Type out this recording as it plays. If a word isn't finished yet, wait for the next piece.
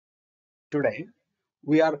Today,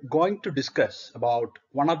 we are going to discuss about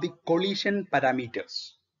one of the collision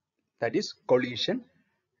parameters, that is collision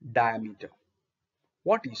diameter.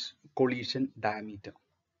 What is collision diameter?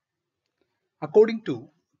 According to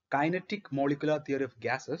kinetic molecular theory of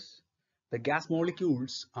gases, the gas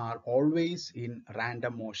molecules are always in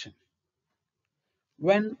random motion.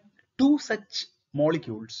 When two such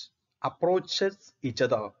molecules approaches each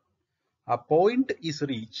other, a point is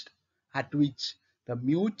reached at which the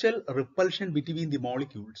mutual repulsion between the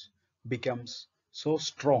molecules becomes so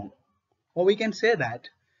strong, or we can say that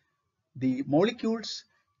the molecules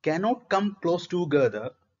cannot come close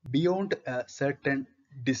together beyond a certain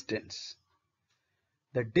distance.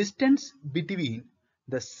 The distance between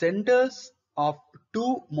the centers of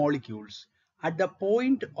two molecules at the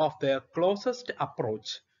point of their closest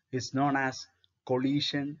approach is known as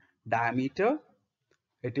collision diameter.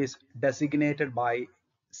 It is designated by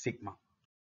sigma.